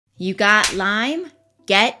You got Lyme?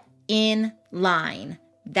 Get in line.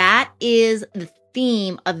 That is the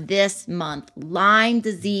theme of this month, Lyme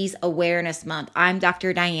Disease Awareness Month. I'm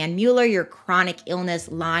Dr. Diane Mueller, your chronic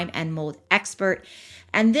illness, Lyme, and mold expert.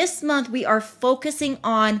 And this month, we are focusing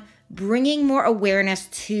on bringing more awareness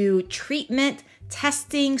to treatment,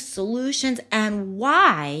 testing, solutions, and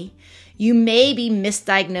why you may be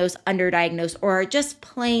misdiagnosed, underdiagnosed, or just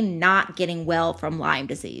plain not getting well from Lyme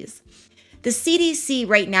disease. The CDC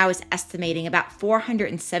right now is estimating about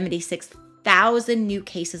 476,000 new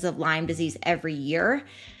cases of Lyme disease every year.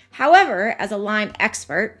 However, as a Lyme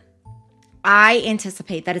expert, I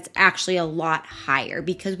anticipate that it's actually a lot higher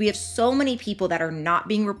because we have so many people that are not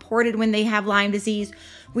being reported when they have Lyme disease.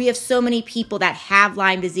 We have so many people that have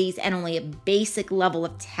Lyme disease and only a basic level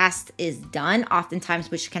of test is done, oftentimes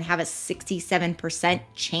which can have a 67%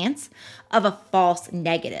 chance of a false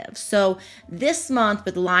negative. So this month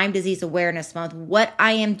with Lyme Disease Awareness Month, what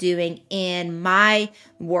I am doing in my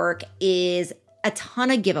work is a ton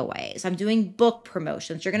of giveaways. I'm doing book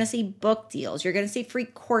promotions. You're going to see book deals. You're going to see free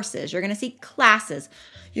courses. You're going to see classes.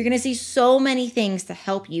 You're going to see so many things to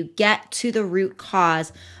help you get to the root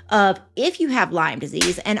cause of if you have Lyme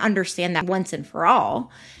disease and understand that once and for all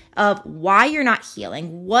of why you're not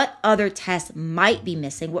healing, what other tests might be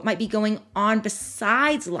missing, what might be going on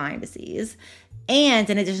besides Lyme disease. And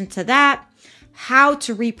in addition to that, how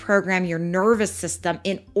to reprogram your nervous system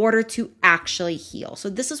in order to actually heal. So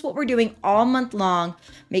this is what we're doing all month long.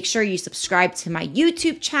 Make sure you subscribe to my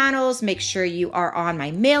YouTube channels. Make sure you are on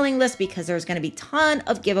my mailing list because there's going to be a ton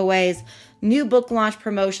of giveaways, new book launch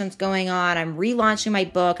promotions going on. I'm relaunching my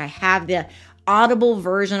book. I have the Audible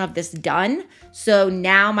version of this done. So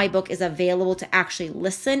now my book is available to actually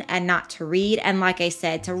listen and not to read. And like I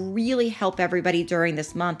said, to really help everybody during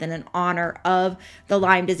this month and in honor of the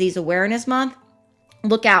Lyme Disease Awareness Month,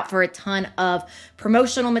 look out for a ton of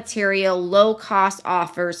promotional material, low cost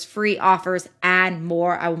offers, free offers, and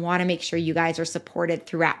more. I want to make sure you guys are supported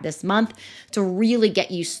throughout this month to really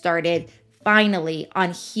get you started finally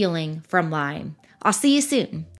on healing from Lyme. I'll see you soon.